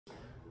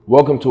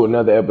Welcome to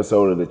another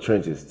episode of The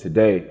Trenches.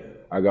 Today,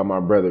 I got my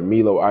brother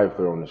Milo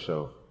Eifler on the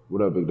show.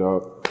 What up, big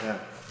dog? Yeah.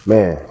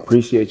 Man,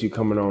 appreciate you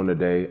coming on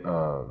today.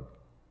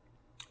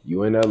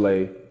 You in LA,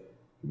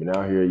 you've been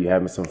out here, you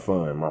having some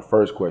fun. My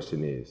first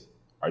question is,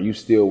 are you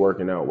still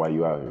working out while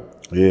you out here?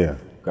 Yeah,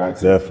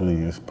 Gotcha.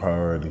 definitely it's a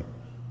priority.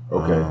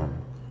 Okay.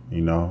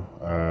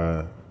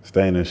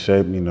 Staying in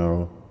shape,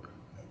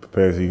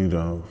 prepares you,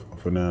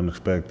 for the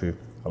unexpected.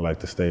 I like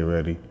to stay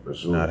ready, For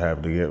sure. not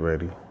have to get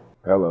ready.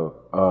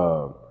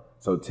 Hello.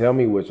 So tell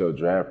me what your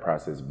draft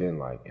process been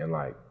like, and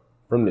like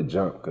from the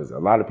jump, because a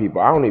lot of people,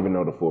 I don't even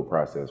know the full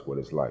process, what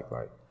it's like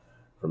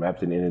from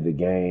after the end of the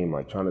game,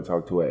 like trying to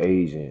talk to an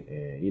agent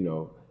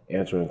and,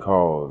 answering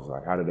calls,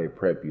 like how do they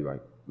prep you? Like,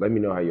 let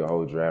me know how your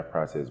whole draft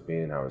process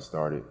been, how it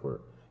started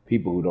for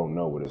people who don't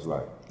know what it's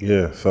like.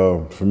 Yeah,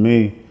 so for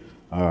me,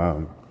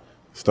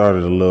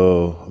 started a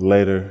little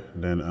later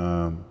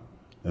than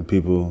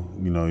people,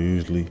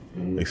 usually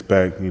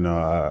expect.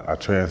 I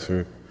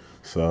transferred,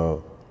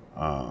 so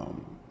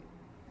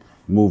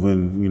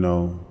moving,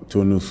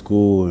 to a new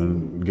school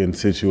and getting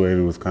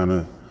situated was kind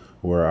of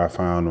where I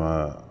found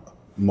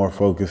more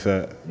focus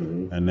at.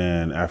 And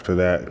then after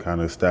that, kind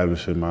of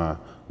establishing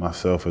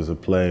myself as a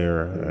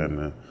player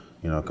and,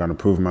 kind of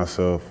proving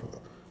myself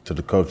to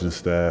the coaching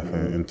staff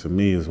and to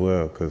me as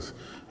well, because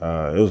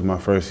it was my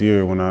first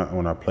year when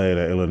I played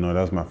at Illinois.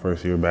 That was my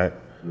first year back,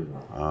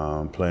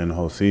 playing the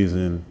whole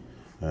season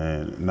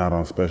and not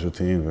on special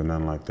teams or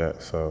nothing like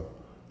that. So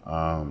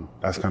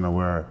that's kind of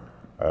where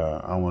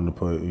I wanted to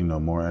put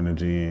more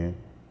energy in.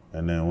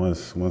 And then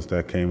once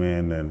that came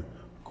in, then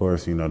of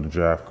course the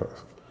draft.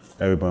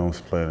 Everybody wants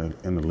to play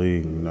in the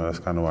league. That's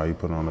kind of why you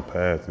put on the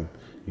pads and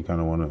you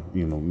kind of want to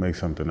make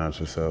something out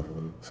of yourself.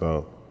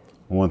 So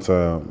once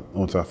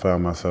I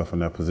found myself in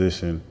that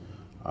position,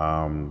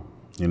 I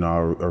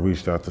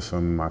reached out to some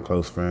of my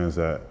close friends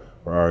that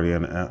were already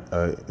in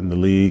the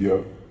league.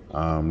 Yep.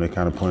 They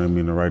kind of pointed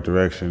me in the right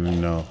direction.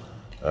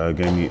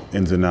 Gave me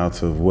ins and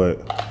outs of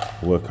what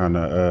kind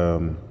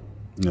of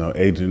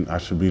agent I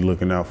should be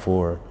looking out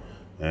for,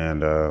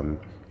 and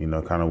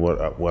kind of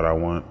what I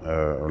want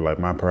or like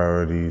my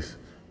priorities.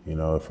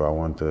 If I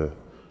want the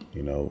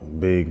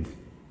big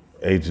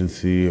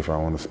agency, if I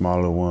want a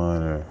smaller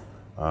one, or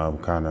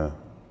kind of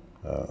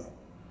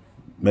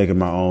making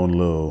my own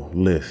little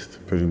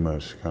list, pretty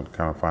much, kind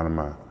of finding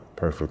my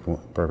perfect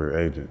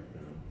agent.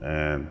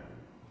 And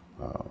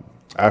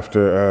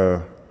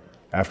after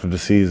the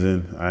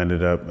season, I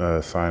ended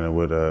up signing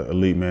with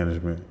Elite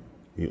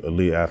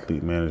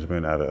Athlete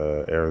Management out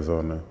of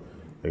Arizona.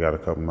 They got a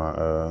couple of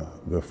my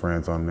good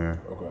friends on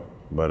there. Okay.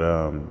 But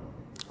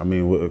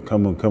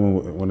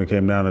coming when it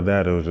came down to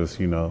that, it was just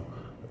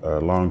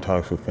long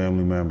talks with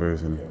family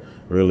members and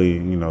really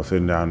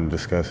sitting down and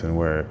discussing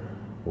where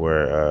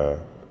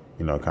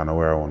kind of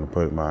where I want to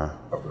put my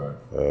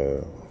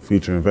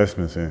future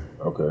investments in.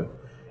 Okay.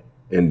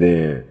 And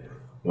then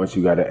once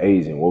you got an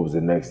agent, what was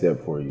the next step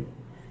for you?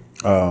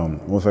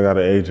 Once I got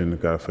an agent, I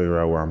got to figure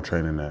out where I'm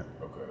training at.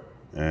 Okay.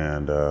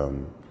 And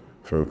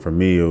for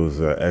me, it was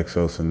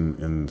Exos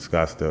in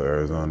Scottsdale,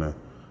 Arizona.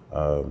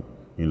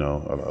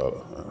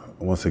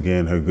 Once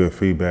again, heard good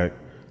feedback.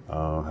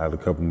 Had a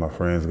couple of my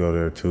friends go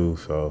there too,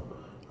 so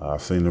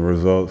I've seen the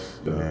results.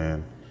 Yeah.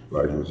 And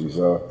Like what you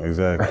saw?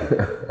 Exactly.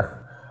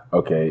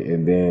 Okay,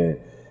 and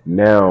then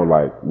now,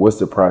 like, what's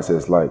the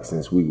process like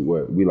since we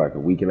like a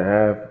week and a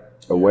half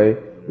away?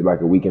 We're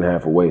like a week and a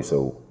half away,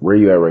 so where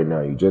you at right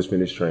now? You just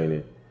finished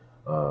training.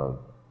 At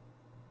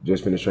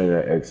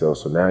Excel,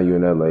 so now you're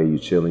in LA, you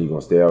chilling, you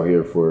gonna stay out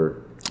here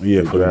for for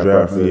the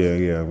draft.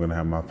 process? Yeah, I'm gonna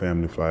have my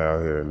family fly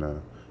out here,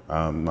 and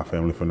my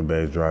family from the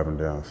Bay is driving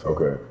down. So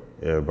Okay.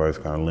 everybody's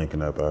kind of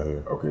linking up out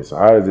here. Okay, so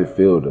how does it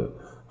feel to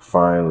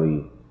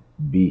finally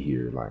be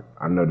here? Like,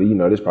 I know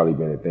that, this probably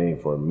been a thing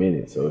for a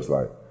minute, so it's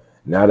like,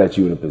 now that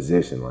you're in a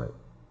position, like,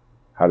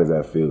 how does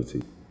that feel to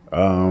you?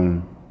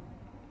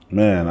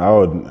 Man, I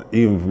would,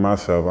 even for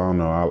myself, I don't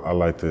know, I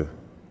like to,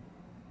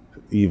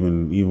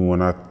 even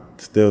when I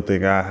still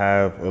think I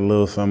have a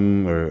little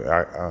something,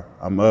 or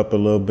I'm up a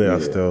little bit, I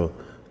still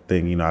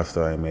think, I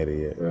still ain't made it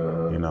yet.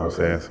 You know what I'm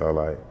saying? So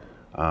like,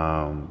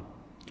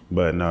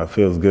 but no, it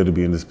feels good to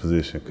be in this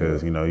position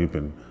because, you've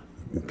been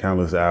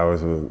countless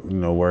hours of,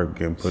 work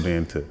getting put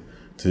in to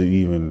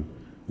even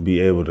be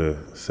able to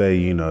say,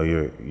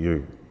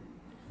 you're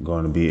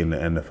going to be in the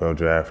NFL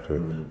draft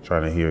or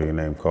trying to hear your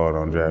name called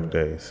on draft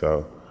day.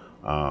 So,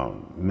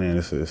 man,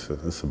 it's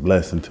a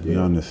blessing, to be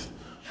honest.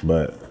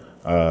 But,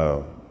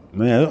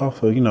 man,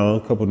 also,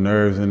 a couple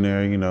nerves in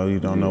there, you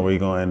don't know where you're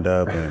going to end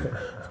up. And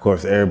of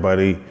course,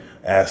 everybody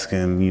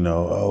asking,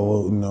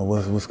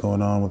 what's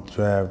going on with the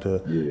draft?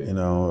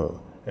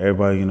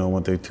 Everybody,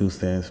 want their 2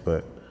 cents.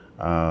 But,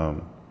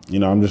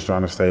 I'm just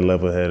trying to stay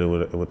level headed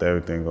with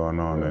everything going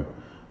on. And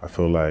I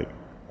feel like,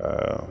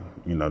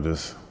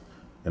 just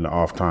in the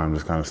off time,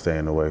 just kind of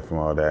staying away from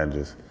all that and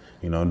just,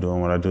 doing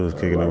what I do is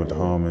kicking it with the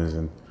homies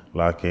and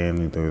lock in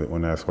either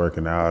when that's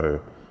working out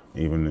or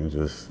even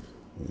just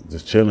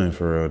chilling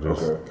for real,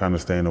 just kind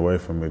of staying away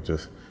from it,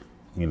 just,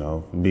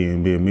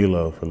 being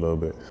Milo for a little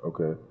bit.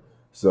 Okay.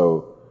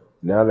 So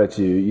now that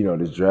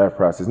this draft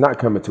process not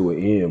coming to an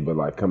end, but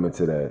like coming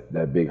to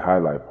that big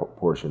highlight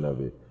portion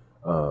of it,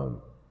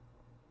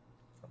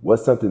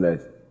 what's something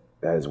that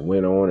has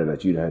went on and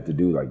that you had to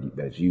do, like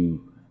that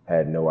you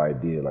had no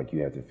idea, like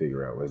you had to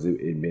figure out? Was it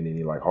been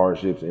any like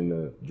hardships in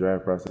the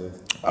draft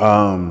process?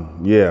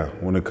 Yeah,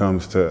 when it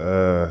comes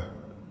to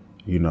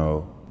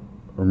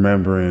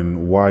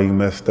remembering why you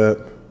messed up,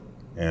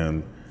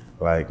 and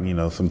like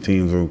some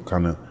teams will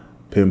kind of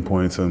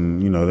pinpoint some,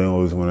 they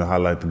always want to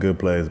highlight the good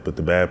plays, but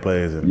the bad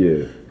plays,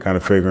 and kind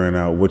of figuring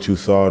out what you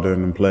saw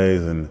during the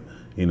plays, and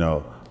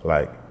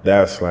like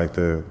that's like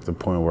the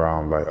point where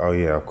I'm like, oh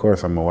yeah, of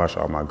course I'm gonna watch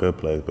all my good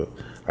plays, but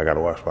I gotta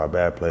watch my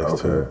bad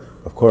plays too.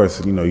 Of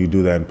course, you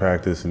do that in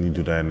practice, and you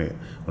do that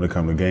when it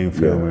comes to game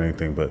film and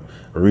anything, but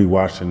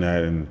rewatching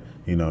that, and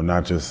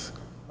not just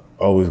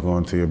always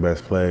going to your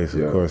best plays.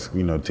 Of course,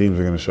 teams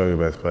are gonna show your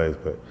best plays,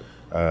 but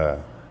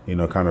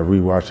kind of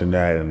rewatching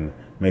that and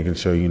making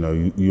sure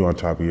you on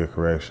top of your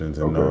corrections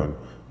and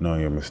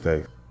knowing your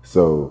mistakes.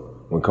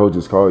 So when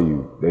coaches call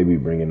you, they be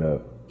bringing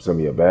up some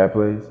of your bad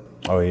plays?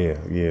 Oh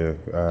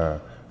yeah.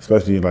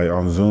 Especially like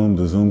on Zoom,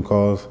 the Zoom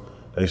calls,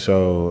 they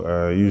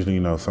show usually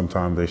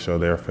sometimes they show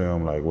their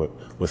film, like what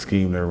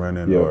scheme they're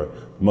running, or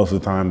most of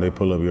the time they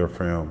pull up your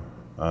film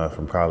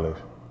from college.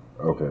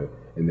 Okay,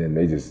 and then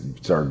they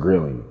just start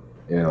grilling.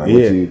 And like,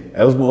 it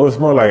was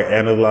more like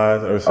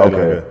analyze, or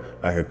say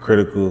like a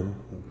critical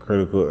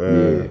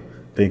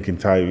thinking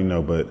type,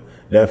 but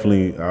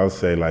definitely I would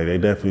say like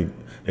they're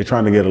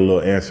trying to get a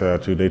little answer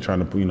out you. They trying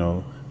to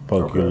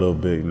poke you a little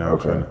bit,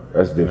 That's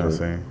different. You know what I'm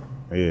saying?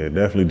 Yeah,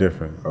 definitely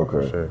different. Okay.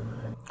 For sure.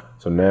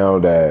 So now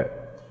that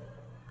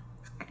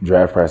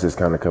draft process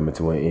kind of coming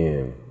to an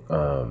end,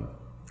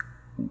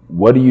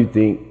 what do you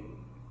think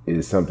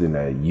is something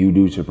that you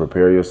do to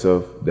prepare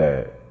yourself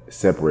that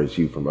separates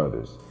you from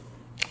others?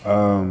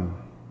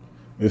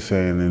 You're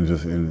saying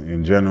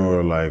in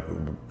general, like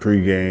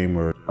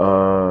pregame,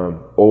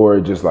 or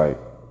just like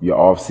your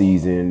off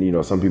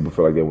season. Some people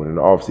feel like they went in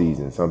the off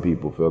season. Some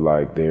people feel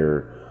like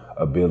their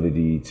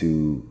ability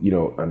to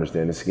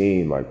understand the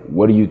scheme. Like,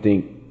 what do you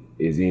think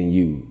is in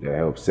you that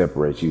helps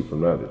separate you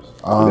from others?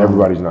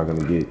 Everybody's not going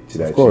to get to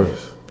that. Of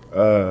course,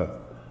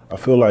 I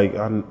feel like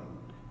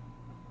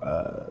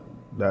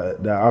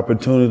that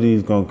opportunity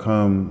is going to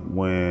come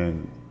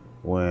when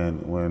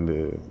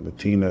the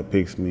team that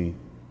picks me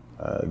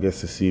gets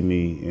to see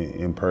me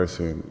in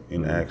person,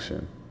 in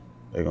action.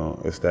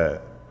 It's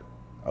that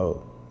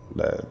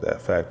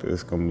factor.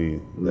 It's gonna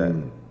be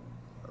that.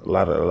 A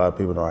lot of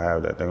people don't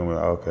have that. They're gonna be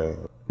like, okay.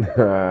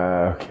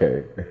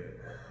 Okay.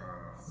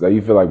 So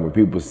you feel like when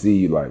people see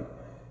you, like,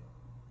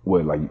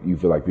 what, like you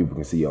feel like people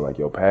can see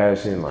your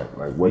passion, like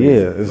what?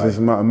 Yeah, it's just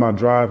my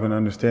drive and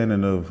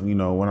understanding of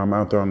when I'm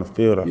out there on the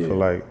field. I feel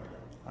like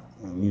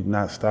you're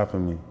not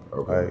stopping me.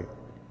 Okay.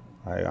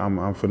 Like I'm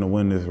finna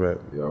win this rep.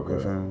 Yeah, okay.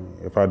 You know,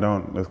 if I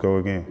don't, let's go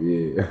again.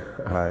 Yeah.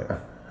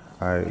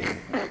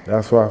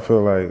 That's why I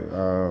feel like,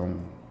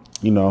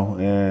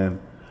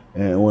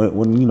 and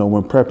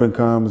when prepping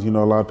comes, a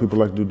lot of people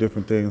like to do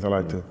different things. I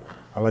like to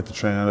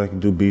train. I like to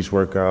do beach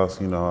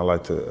workouts. I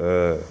like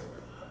to,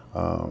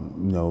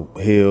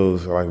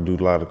 hills. I like to do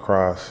a lot of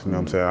cross. You know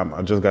what I'm saying?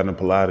 I just got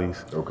into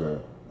Pilates. Okay.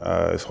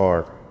 It's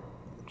hard.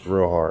 It's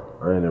real hard.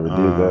 I ain't never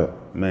did that.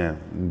 Man,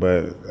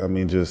 but I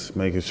mean, just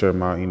making sure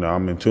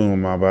I'm in tune with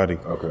my body.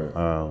 Okay.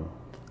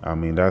 I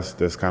mean,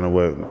 that's kind of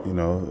what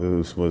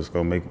it was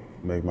gonna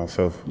make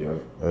myself make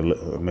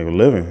a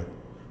living.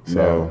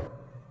 So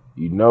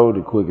now,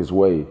 the quickest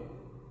way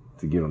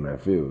to get on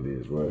that field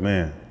is what?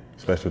 Man,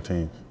 special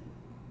teams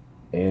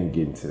and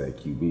getting to that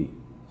QB.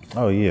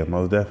 Oh yeah,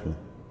 most definitely.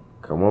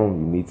 Come on,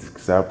 you need to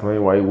stop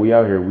playing while we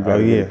out here. We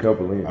gotta get a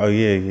couple in. Oh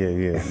yeah,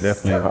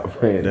 definitely. Stop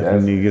playing.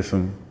 Definitely need to get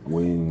some.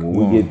 When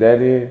we get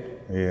that in,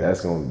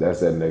 that's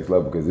that next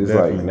level, because it's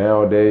definitely. Like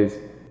nowadays,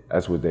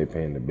 that's what they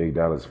paying the big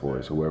dollars for,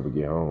 is whoever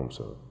get home.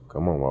 So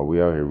come on, while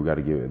we out here, we got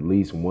to get at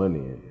least one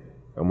in.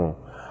 Come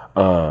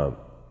on.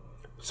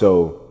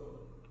 So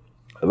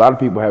a lot of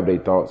people have their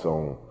thoughts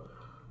on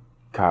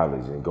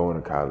college and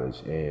going to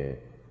college, and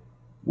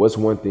what's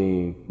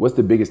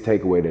the biggest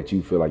takeaway that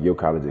you feel like your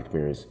college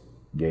experience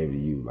gave to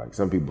you? Like,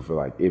 some people feel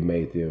like it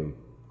made them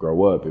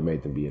grow up, it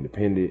made them be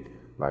independent.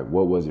 Like,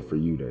 what was it for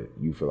you that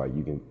you feel like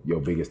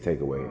your biggest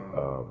takeaway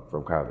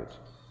from college?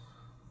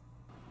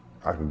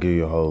 I could give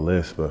you a whole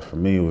list, but for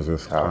me, it was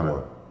just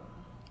kind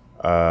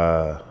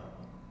of,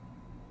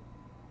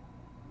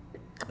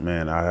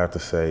 man, I'd have to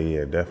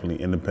say,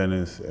 definitely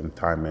independence and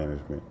time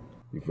management.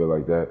 You feel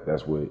like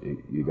that's what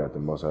you got the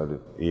most out of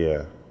it?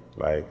 Yeah,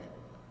 like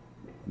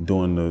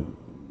getting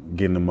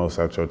the most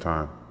out your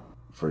time.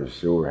 For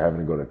sure, having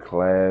to go to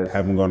class.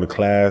 Having to go to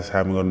class,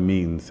 having to go to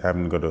meetings,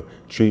 having to go to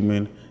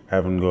treatment,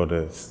 having to go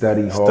to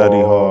study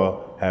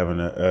hall, having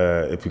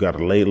to, if you got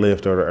a late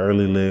lift or the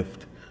early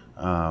lift,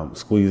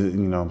 squeeze it. You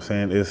know what I'm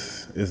saying?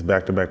 It's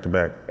back to back to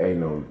back. Ain't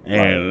no.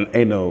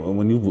 Ain't no.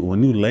 When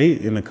you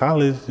late in the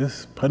college,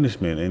 just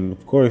punishment. And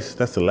of course,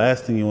 that's the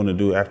last thing you want to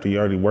do after you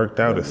already worked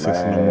out at 6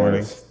 in the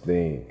morning.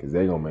 Thing, because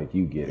they gonna make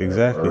you get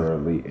exactly up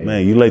early.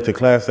 Man, you late to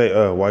class? Say,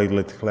 why you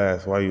late to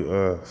class? Why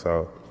you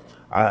So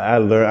I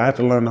had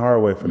to learn the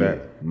hard way for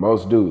that.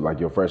 Most do. Like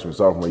your freshman,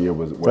 sophomore year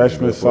was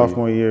freshman,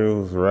 sophomore year,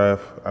 it was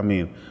rough. I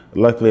mean,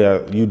 luckily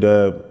at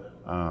UW,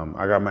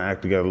 I got my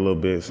act together a little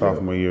bit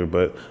sophomore year,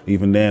 but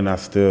even then, it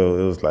was still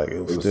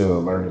a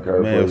learning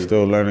curve. Man, it was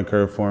still a learning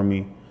curve for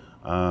me.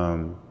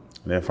 And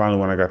then finally,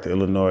 when I got to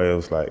Illinois, it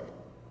was like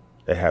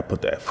they had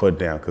put that foot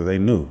down because they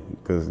knew.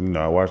 Because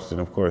I watched it,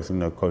 of course.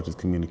 Coaches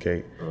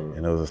communicate,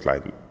 and it was just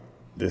like,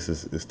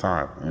 it's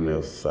time. And it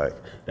was just like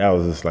that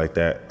was just like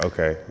that.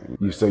 Okay.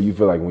 So you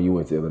feel like when you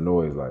went to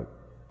Illinois, it's like.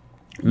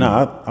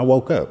 No, I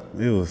woke up.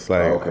 It was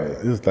like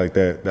it was like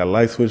that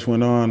light switch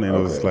went on, and it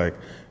was like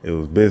it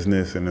was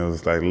business, and it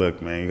was like,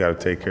 look, man, you got to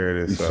take care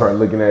of this. You start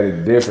looking at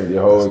it different,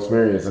 your whole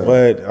experience.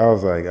 But I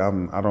was like, I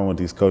don't want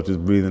these coaches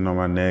breathing on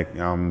my neck.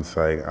 I'm just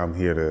like, I'm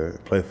here to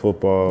play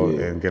football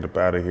and get up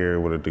out of here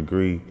with a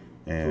degree,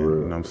 and you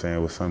know what I'm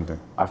saying, with something.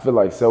 I feel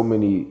like so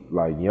many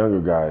like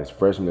younger guys,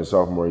 freshman and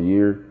sophomore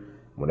year,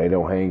 when they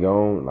don't hang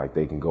on, like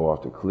they can go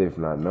off the cliff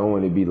not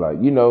knowing. It'd be like,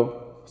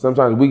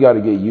 sometimes we got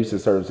to get used to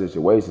certain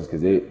situations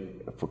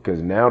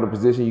because now the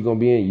position you're going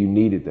to be in, you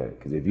needed that.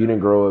 Because if you didn't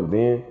grow up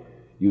then,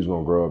 you was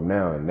going to grow up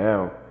now. And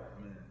now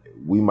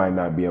we might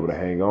not be able to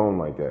hang on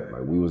like that.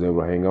 Like we was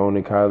able to hang on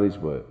in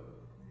college, but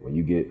when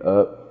you get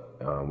up,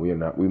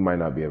 we might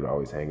not be able to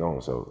always hang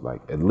on. So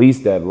like at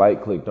least that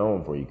light clicked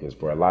on for you, because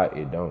for a lot,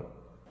 it don't.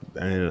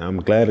 And I'm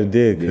glad it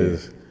did,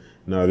 because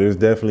there's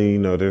definitely,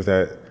 there's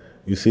that,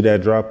 you see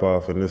that drop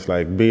off, and it's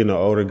like being an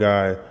older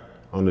guy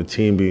on the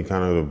team, being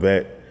kind of a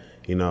vet.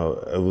 It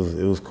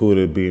was cool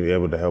to be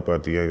able to help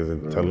out the youngers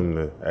and tell them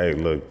to, hey,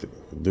 look,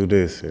 do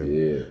this,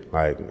 and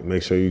like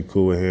make sure you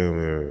cool with him,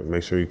 or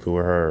make sure you cool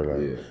with her.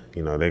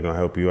 Like, they're gonna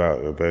help you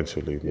out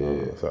eventually.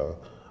 So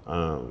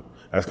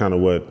that's kind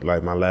of what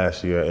like my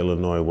last year at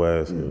Illinois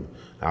was. And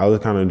I was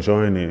kind of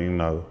enjoying it.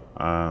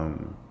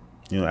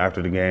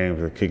 After the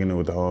games, kicking it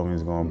with the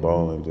homies, going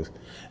bowling,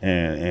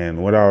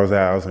 and where I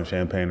was in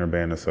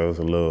Champaign-Urbana, so it was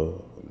a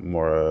little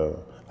more.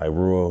 Like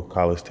rural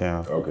college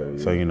town. Okay.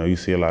 Yeah. So you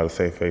see a lot of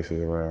safe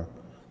faces around,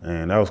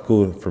 and that was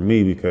cool for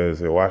me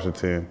because at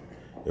Washington,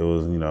 it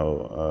was it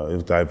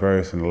was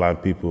diverse, and a lot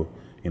of people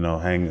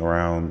hang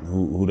around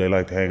who they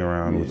like to hang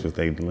around, which is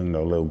they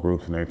little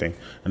groups and everything.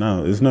 And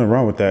there's nothing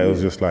wrong with that. It was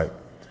just like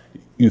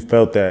you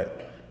felt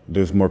that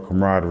there's more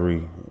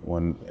camaraderie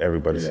when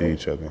everybody see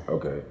each other.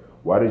 Okay.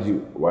 Why did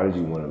you want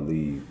to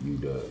leave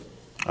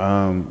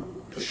UW?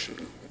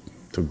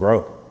 To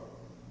grow.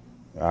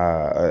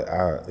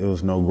 It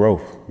was no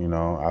growth,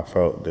 I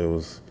felt it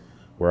was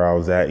where I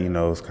was at, it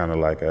was kind of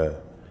like I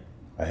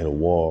hit a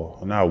wall.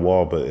 Not a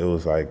wall, but it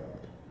was like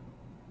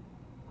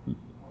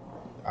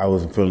I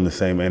wasn't feeling the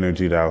same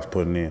energy that I was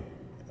putting in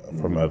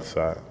from the other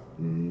side.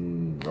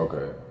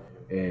 Okay.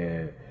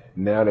 And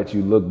now that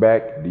you look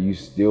back, do you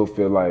still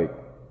feel like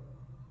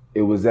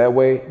it was that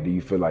way? Do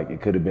you feel like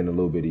it could have been a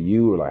little bit of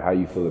you, or like how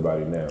you feel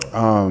about it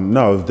now?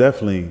 No, it's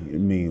definitely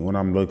me. When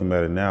I'm looking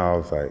at it now, I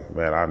was like,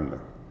 man,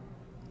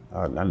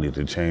 I need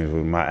to change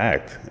with my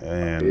act,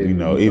 and you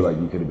feel like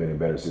you could have been in a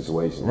better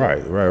situation. Right.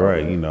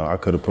 I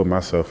could have put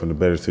myself in a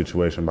better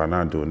situation by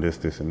not doing this,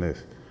 and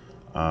this.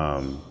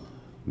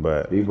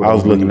 But I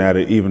was looking at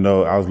it, even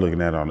though I was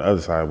looking at it on the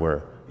other side,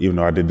 where even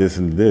though I did this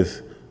and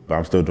this, but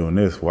I'm still doing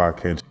this. Why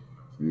can't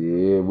you?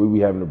 Yeah, we be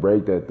having to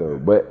break that though.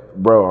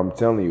 But bro, I'm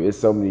telling you, it's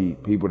so many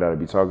people that I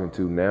be talking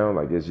to now,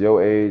 like it's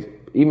your age,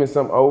 even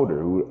some older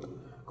who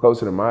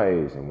closer to my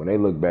age, and when they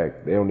look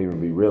back, they don't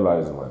even be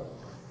realizing like.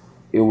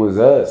 It was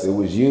us. It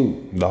was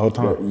you. The whole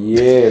time. Yeah,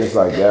 it's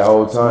like that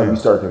whole time you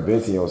start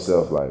convincing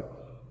yourself like,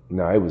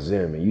 nah, it was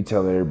them. And you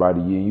telling everybody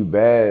you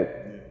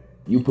bad,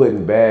 you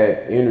putting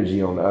bad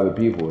energy on the other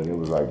people. And it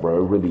was like,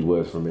 bro, it really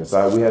was from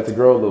inside. We had to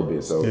grow a little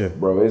bit. So,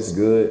 bro, it's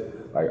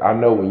good. Like, I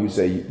know when you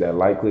say that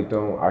light clicked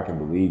on, I can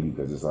believe you,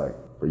 because it's like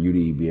for you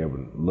to be able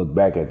to look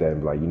back at that and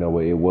be like, you know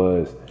what, it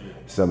was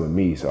some of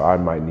me. So I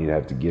might need to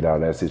have to get out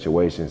of that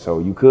situation so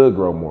you could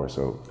grow more.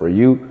 So for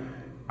you,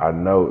 I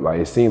know,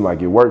 like, it seemed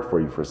like it worked for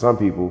you. For some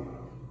people,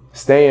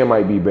 staying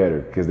might be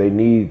better because they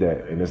need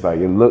that. And it's like,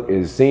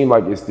 it seemed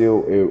like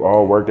it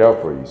all worked out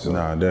for you. So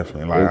nah,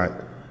 definitely. Like,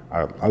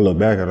 I look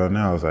back at it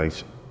now, it's like,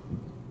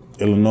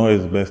 Illinois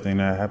is the best thing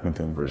that happened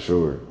to me. For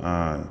sure.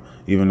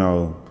 Even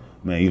though,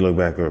 man, you look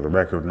back at the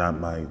record,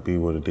 might be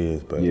what it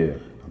is, but I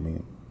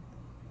mean,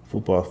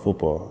 football's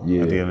football.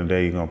 Yeah. At the end of the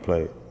day, you're going to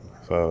play it.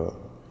 So,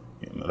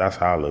 that's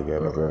how I look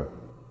at it. Okay.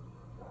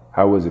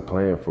 How was it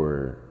playing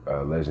for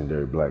a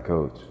legendary black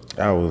coach?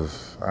 That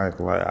was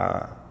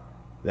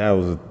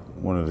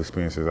one of the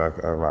experiences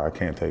I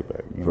can't take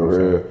back. You know for what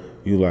I'm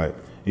saying?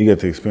 You get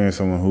to experience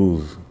someone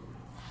who's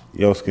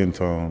your skin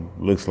tone,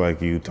 looks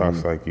like you,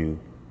 talks like you,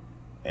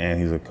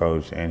 and he's a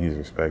coach, and he's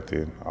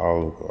respected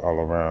all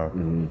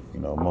around.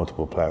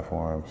 Multiple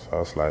platforms.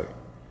 So it's like,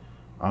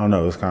 I don't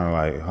know, it's kind of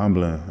like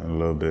humbling a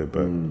little bit,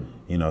 but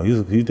you know,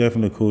 he's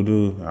definitely a cool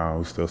dude.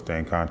 We still stay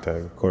in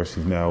contact. Of course,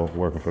 he's now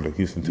working for the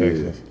Houston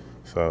Texans.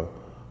 So,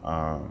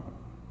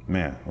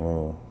 man,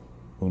 well,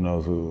 who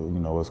knows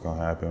what's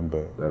gonna happen,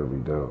 but That'll be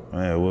dope.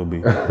 man, it will be.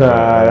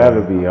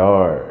 That'll be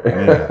hard.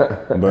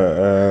 Yeah,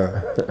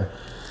 but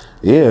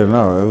yeah,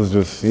 no, it was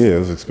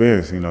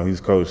experience. You know, he's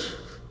coached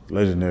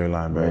legendary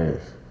linebackers.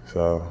 Man.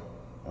 So,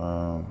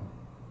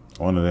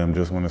 one of them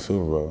just won a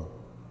Super Bowl.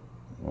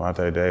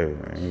 Monte Davis,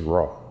 man, he's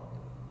raw.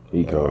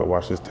 He cold.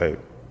 Watch his tape.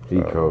 He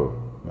cold.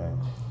 Man.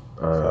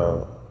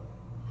 So,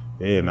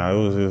 yeah,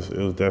 no, it was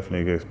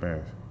definitely a good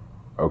experience.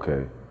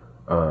 Okay.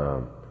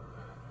 So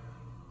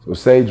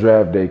say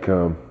draft day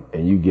come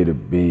and you get a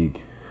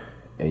big,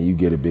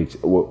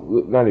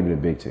 well, not even a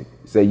big check.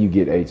 Say you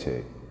get a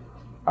check.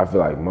 I feel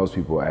like most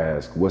people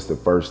ask, what's the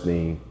first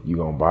thing you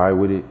gonna buy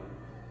with it?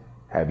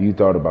 Have you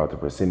thought about the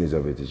percentage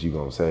of it that you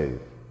gonna save?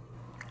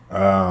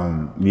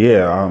 I've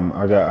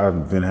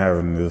been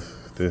having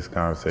this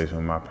conversation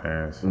with my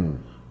parents. You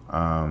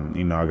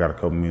know, I got a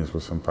couple meetings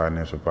with some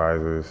financial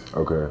advisors.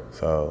 Okay.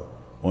 So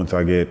once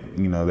I get,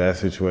 you know, that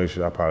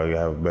situation, I probably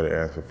have a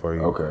better answer for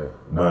you. Okay.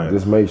 But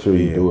just make sure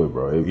you do it,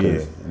 bro.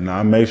 No,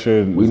 I make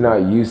sure we're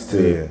not used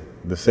to. Yeah.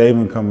 The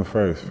saving coming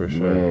first, for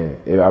sure.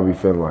 Man, I be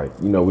feeling like,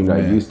 you know, we're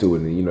not used to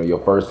it. And, you know, your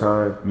first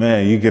time.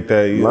 Man, you get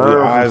that.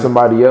 Learn from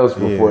somebody else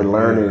before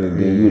learning,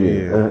 and then you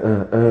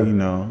didn't. You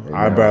know,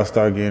 eyebrows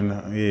start getting,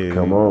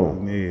 Come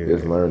on.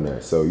 Just learn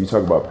that. So you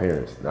talk about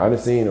parents. Now, I done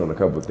seen on a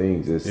couple of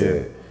things it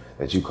said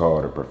that you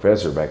called a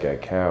professor back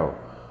at Cal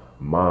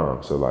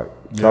mom. So, like,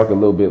 talk a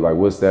little bit, like,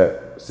 what's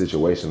that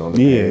situation on the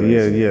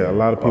parents? A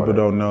lot of people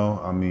don't know.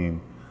 I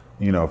mean,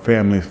 you know,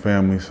 family's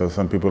family, so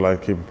some people like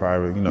to keep it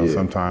private. You know,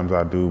 sometimes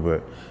I do,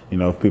 but, you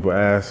know, if people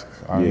ask,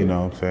 you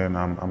know what I'm saying,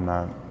 I'm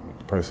not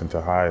the person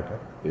to hide.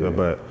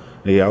 But,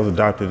 I was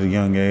adopted at a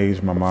young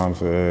age. My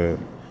mom's,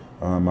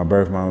 my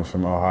birth mom's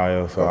from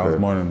Ohio, so I was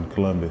born in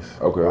Columbus,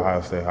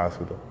 Ohio State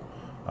Hospital.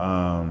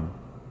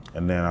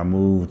 And then I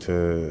moved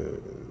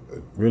to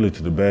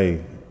the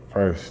Bay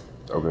first.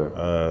 Okay.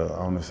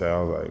 I want to say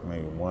I was like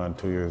maybe 1,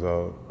 2 years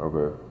old.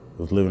 Okay.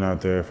 Was living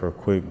out there for a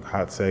quick,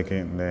 hot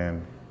second, and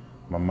then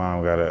my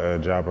mom got a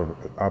job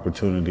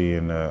opportunity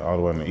all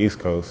the way on the East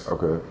Coast.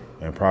 Okay.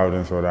 In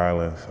Providence, Rhode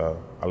Island. So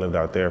I lived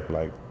out there for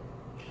like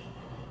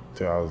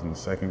till I was in the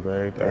second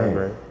grade, third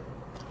grade.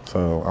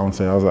 So I want to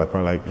say I was like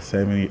probably like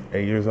 7,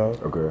 8 years old.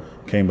 Okay.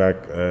 Came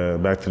back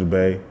to the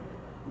Bay.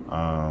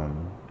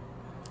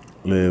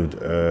 Lived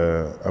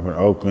up in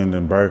Oakland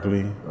and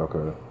Berkeley.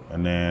 Okay.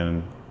 And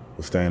then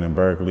was staying in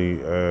Berkeley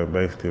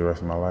basically the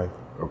rest of my life.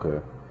 Okay.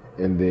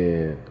 And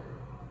then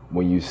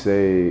when you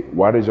say,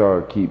 why did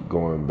y'all keep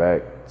going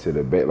back to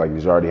the Bay? Like,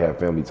 did you already have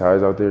family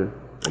ties out there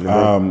in the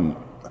Bay?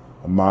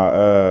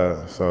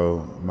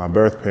 So my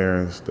birth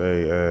parents,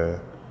 they,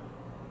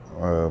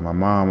 my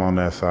mom on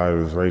that side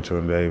was Rachel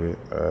and David.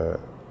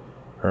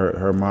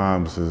 Her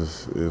mom's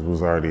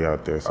was already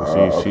out there,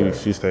 so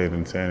she stayed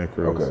in Santa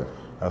Cruz. Okay.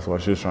 That's why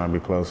she was trying to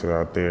be closer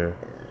out there,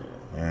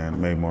 and it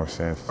made more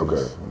sense to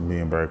just be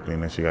in Berkeley.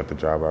 And then she got the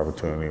job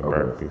opportunity in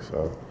Berkeley,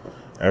 so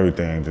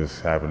everything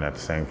just happened at the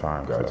same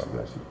time. Gotcha.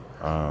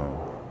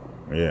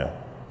 Yeah,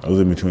 I was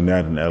in between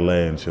that and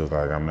LA, and she was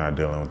like, "I'm not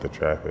dealing with the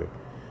traffic."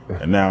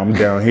 And now I'm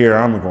down here.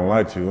 I'm not gonna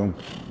lie to you. I'm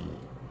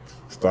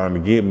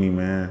starting to get me,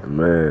 man.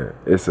 Man,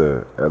 it's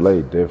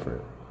LA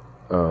different.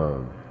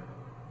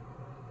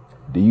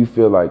 Do you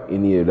feel like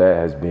any of that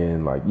has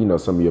been like, you know,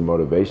 some of your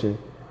motivation,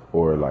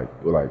 or like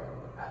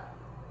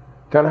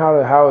kind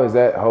of how has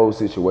that whole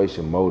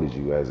situation molded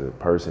you as a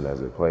person,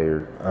 as a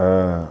player?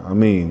 I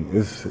mean,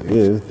 it's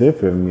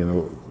different. You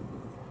know,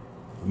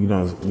 you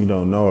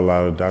don't know a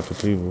lot of adopted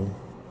people,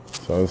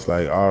 so it's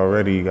like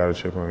already you got a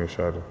chip on your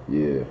shoulder.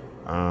 Yeah.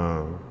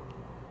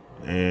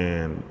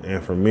 And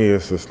for me,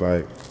 it's just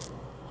like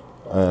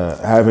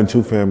having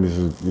two families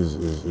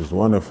is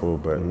wonderful,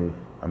 but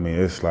I mean,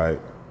 it's like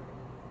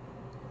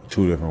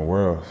two different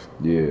worlds.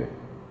 Yeah.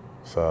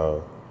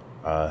 So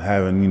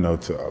having, you know,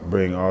 to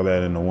bring all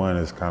that into one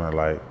is kind of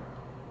like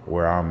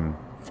where I'm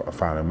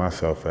finding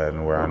myself at,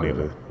 and where I need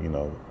to, you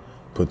know,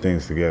 put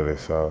things together.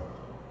 So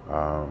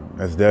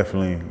that's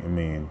definitely, I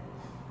mean,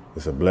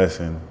 it's a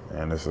blessing,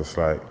 and it's just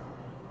like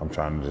I'm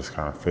trying to just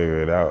kind of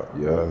figure it out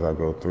as I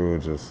go through,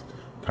 just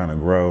kind of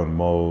grow and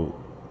mold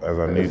as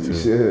I need to. You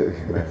should.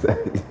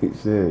 You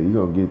should. You're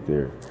going to get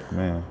there.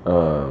 Man.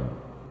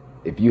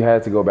 If you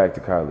had to go back to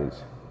college,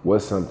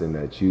 what's something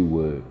that you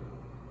would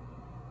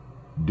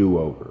do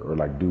over or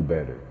like do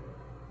better?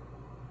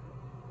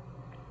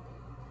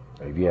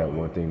 Like if you had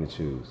one thing to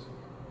choose.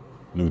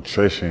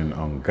 Nutrition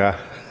on God.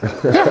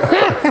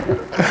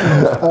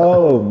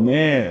 Oh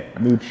man,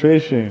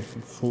 nutrition.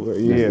 Just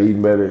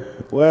eating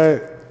better.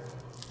 What?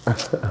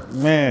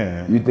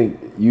 Man.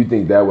 You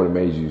think that would have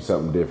made you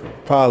something different?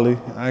 Probably.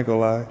 I ain't gonna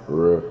lie.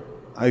 For real?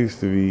 I used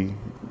to be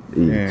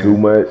eating too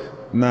much?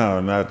 No,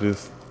 not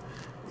just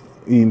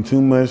eating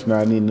too much,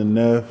 not eating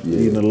enough. Yeah.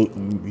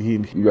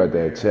 You got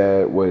that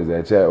Chad, what is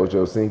that, Chad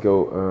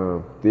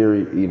Ochocinco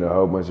theory, eating a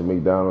whole bunch of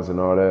McDonald's and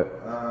all that?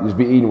 Just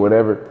be eating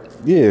whatever.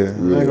 Yeah, I ain't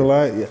gonna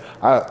lie. Yeah.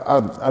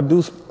 I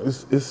do.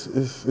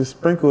 It's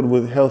sprinkled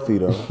with healthy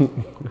though.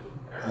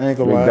 I ain't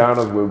gonna lie.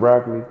 McDonald's with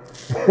broccoli.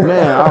 Man,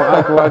 I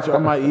ain't gonna lie to you. I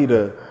might eat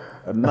a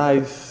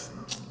nice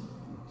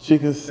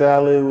chicken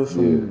salad with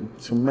some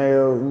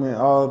tomato, man,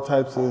 all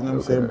types of, you know what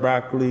I'm saying,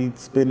 broccoli,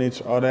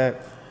 spinach, all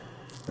that,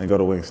 and go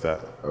to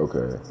Wingstop.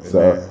 Okay,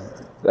 so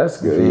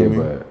that's good.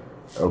 Yeah,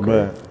 but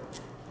okay.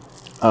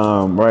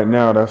 But right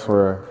now, that's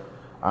where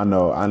I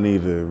know I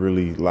need to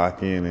really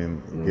lock in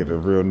and get a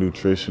real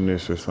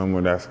nutritionist or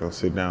someone that's gonna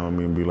sit down with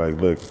me and be like,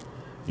 look,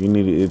 you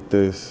need to eat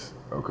this,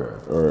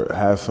 or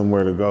have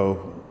somewhere to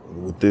go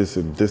with this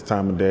at this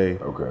time of day,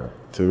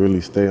 to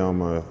really stay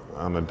on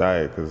a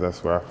diet, because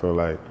that's where I feel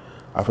like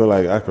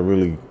I could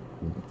really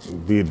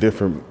be a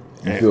different.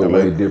 You feel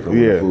way different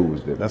when the food was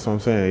different. That's what I'm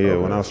saying. Yeah,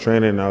 when I was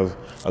training, I was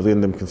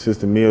getting them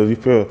consistent meals. You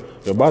feel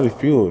your body's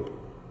fueled,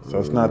 so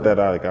it's not that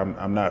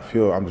I'm not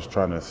fueled. I'm just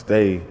trying to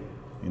stay.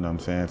 You know what I'm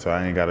saying? So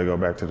I ain't got to go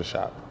back to the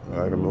shop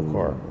like a little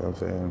car. You know what I'm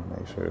saying?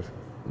 Make sure it's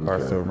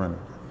car's still running.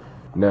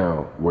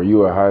 Now, were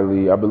you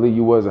I believe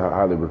you was a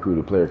highly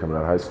recruited player coming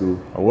out of high school?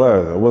 I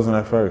wasn't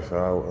at first.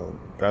 I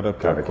got up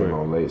there Kind of quick. came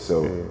on late.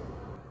 So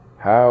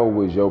how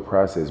was your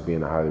process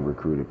being a highly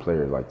recruited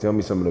player? Like, tell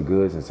me some of the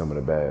goods and some of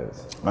the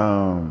bads.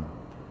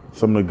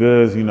 Some of the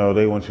goods, you know,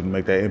 they want you to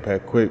make that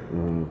impact quick.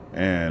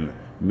 And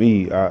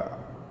me, I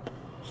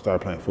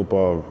started playing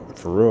football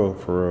for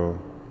real,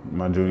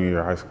 my junior year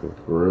of high school.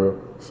 For real?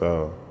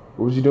 So.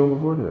 What was you doing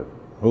before that?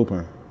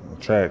 Hooping,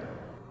 track.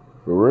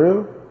 For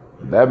real?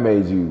 That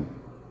made you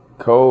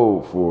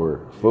cold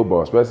for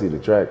football, especially the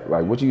track.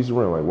 Like, what you used to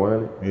run, like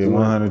 100? Yeah,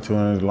 100,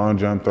 200, long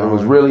jump, throwing. It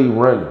was really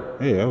running.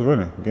 Yeah, I was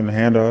running, getting the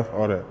handoff,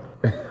 all that.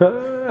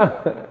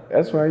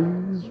 That's why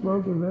you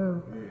smoking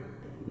now.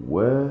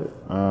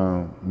 What?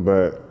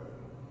 But.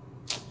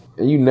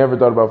 And you never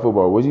thought about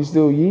football. Was you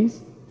still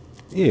yeast?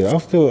 Yeah, I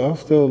was still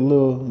a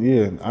little.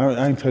 Yeah,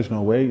 I ain't touched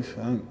no weights.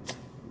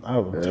 I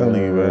was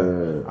telling you,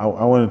 man. I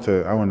went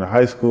to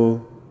high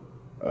school,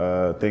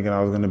 thinking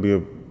I was gonna be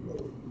a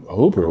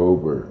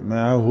hooper. Man,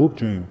 I hoop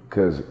dream.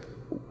 Cause,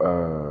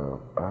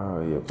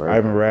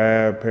 Ivan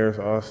Rabb, Paris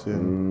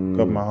Austin, a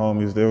couple of my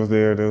homies, they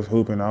was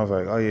hooping. I was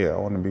like, oh yeah, I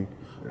want to be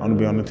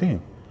on the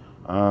team.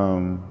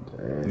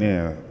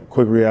 Yeah,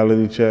 quick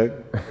reality check.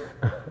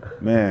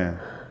 Man,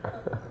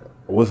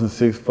 wasn't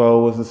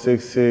 6'4", wasn't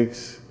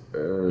 6'6".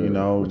 You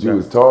know, but you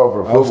was tall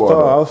for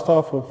football. I was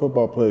tall for a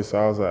football player, so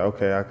I was like,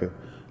 okay,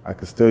 I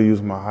could still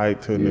use my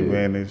height to an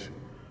advantage.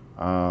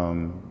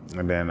 And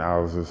then I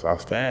was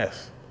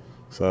fast,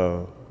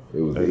 so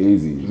it was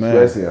easy,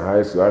 especially in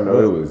high school. I know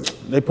it was.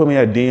 They put me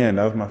at DN.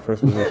 That was my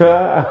first position.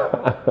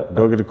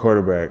 Go get the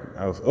quarterback.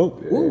 I was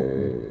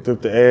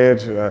took the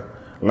edge. I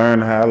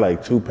learned how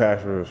like 2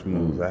 pass rush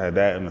moves. I had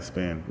that and a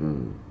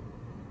spin.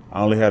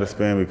 I only had a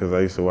spin because I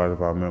used to watch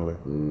Bob Miller.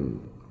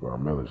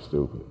 Bob Miller's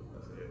stupid.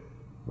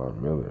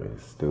 Bob Miller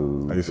is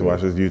stupid. I used to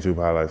watch his YouTube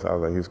highlights. I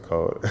was like, he's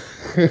cold.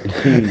 He's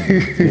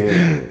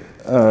different.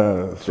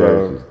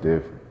 Trash is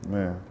different.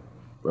 Man.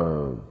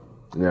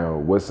 Now,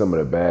 what's some of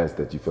the bads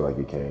that you feel like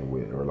it came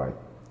with, or like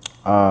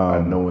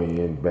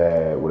annoying,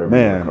 bad, whatever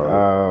you want to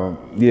call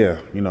it?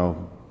 Yeah, you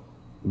know,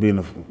 being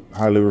a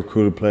highly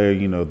recruited player,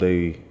 you know,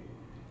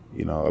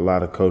 a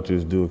lot of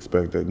coaches do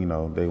expect that, you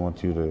know, they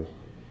want you to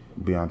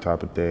be on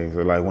top of things.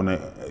 Or like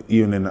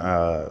even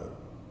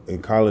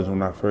in college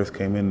when I first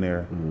came in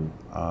there,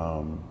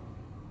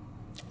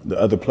 the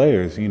other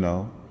players, you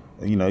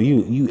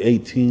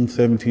 18,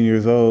 17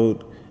 years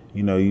old,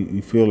 you know,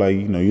 you feel like,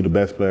 you know, you're the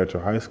best player at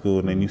your high school,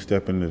 and then you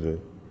step into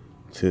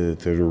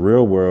the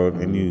real world,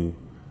 and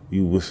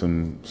you with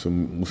some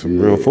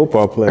real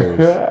football players,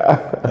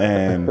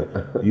 and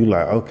you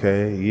like,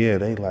 okay, yeah,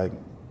 they like,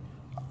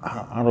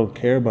 I don't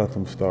care about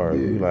them stars.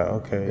 You like,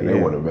 okay, and they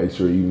want to make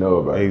sure you know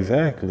about it.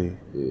 Exactly.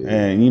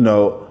 And you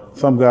know,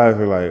 some guys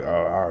are like,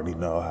 oh, I already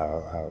know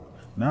how.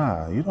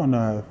 Nah, you don't know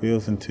how it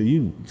feels until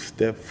you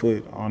step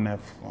foot on that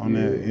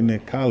in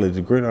that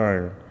college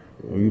gridiron.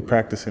 Or you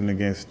practicing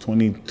against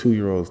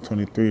 22-year-olds,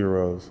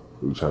 23-year-olds.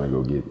 Who trying to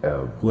go get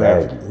who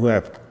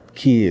have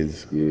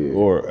kids,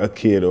 or a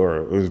kid,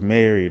 or was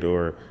married,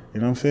 or,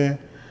 you know what I'm saying?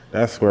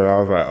 That's where I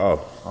was like,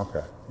 oh,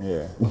 okay,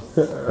 yeah.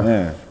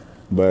 Yeah.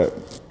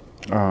 But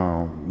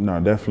no,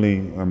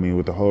 definitely, I mean,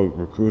 with the whole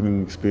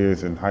recruiting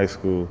experience in high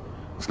school,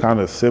 it's kind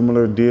of a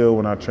similar deal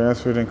when I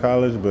transferred in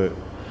college, but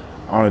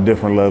on a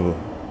different level.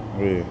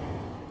 Yeah.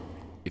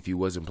 If you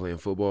wasn't playing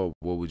football,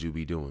 what would you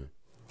be doing?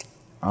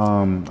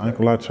 I ain't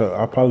gonna lie to you,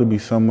 I'll probably be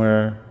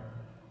somewhere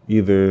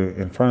either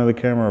in front of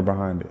the camera or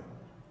behind it.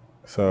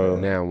 So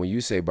now, when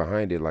you say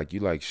behind it, like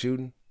you like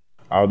shooting?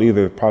 I would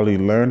either probably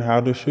learn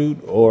how to shoot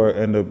or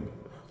end up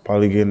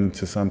probably getting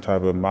into some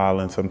type of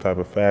modeling, some type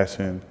of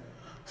fashion,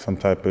 some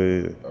type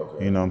of,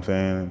 you know what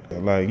I'm saying?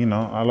 Like, you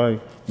know, I like,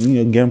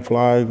 getting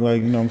fly,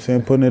 like, you know what I'm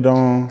saying, putting it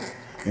on,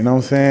 you know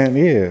what I'm saying?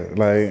 Yeah,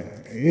 like,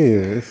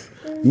 yeah, it's,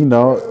 you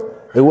know,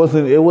 it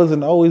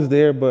wasn't always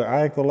there, but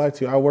I ain't gonna lie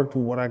to you, I worked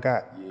with what I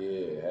got.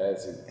 Yeah,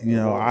 that's it. You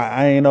know,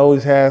 I ain't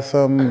always had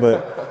something,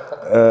 but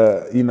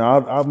you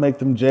know, I'll make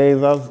them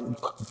J's. I was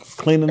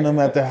cleaning them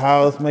at the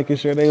house, making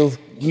sure they was,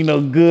 you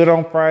know, good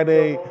on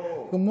Friday.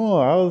 Come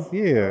on, I was,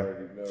 yeah.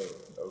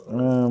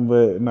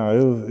 But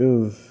no, it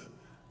was,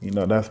 you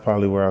know, that's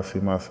probably where I see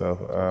myself.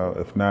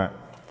 If not,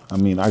 I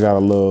mean, I got a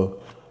little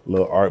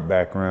art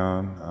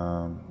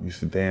background. Used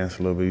to dance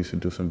a little bit. Used to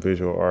do some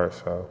visual art.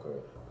 So,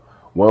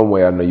 one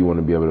way I know you want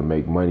to be able to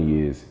make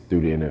money is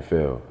through the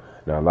NFL.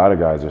 Now, a lot of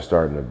guys are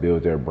starting to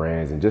build their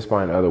brands and just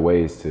find other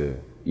ways to,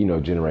 you know,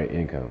 generate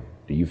income.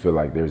 Do you feel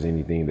like there's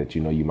anything that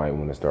you know you might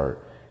want to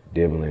start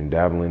dabbling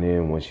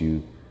in once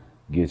you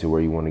get to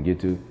where you want to get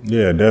to?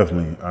 Yeah,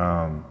 definitely.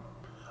 I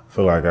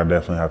feel like I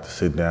definitely have to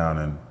sit down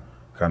and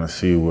kind of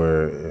see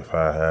where, if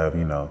I have,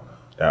 you know,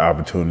 the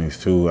opportunities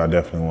too, I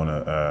definitely want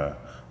to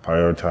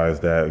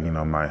prioritize that. You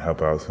know, might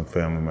help out some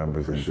family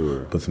members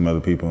and put some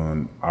other people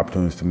in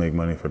opportunities to make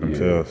money for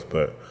themselves.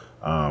 But,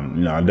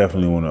 you know, I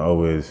definitely want to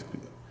always,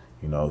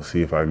 you know,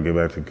 see if I can get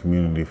back to the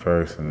community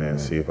first and then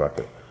see if I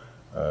could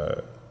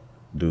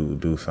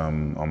do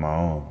something on my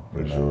own,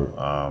 you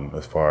know.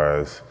 As far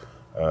as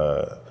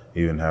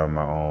even having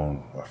my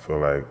own, I feel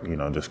like, you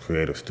know, just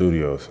create a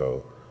studio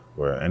so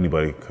where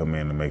anybody can come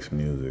in and make some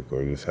music,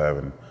 or just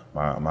having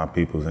my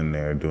peoples in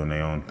there doing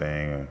their own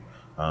thing,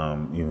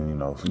 or even, you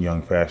know,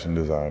 young fashion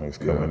designers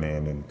coming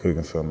in and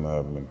cooking something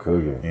up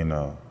and you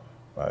know,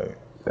 like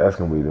that's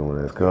gonna be the one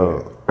that's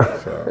cool.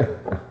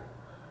 So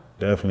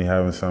definitely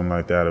having something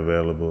like that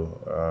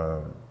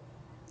available.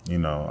 You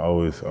know,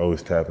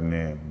 always tapping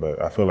in. But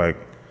I feel like,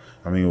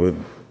 I mean,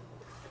 with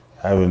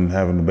having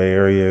the Bay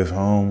Area as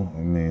home, I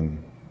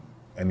mean,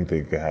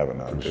 anything could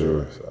happen out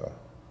there. So,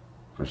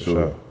 for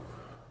sure.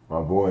 My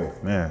boy.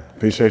 Man,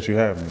 appreciate you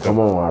having me. Come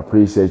on, I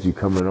appreciate you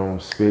coming on,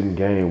 spitting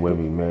game with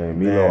me, man.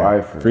 Milo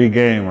Eifler. Free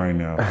game right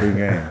now, free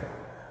game.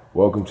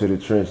 Welcome to the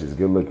trenches.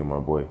 Good looking, my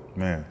boy.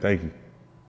 Man, thank you.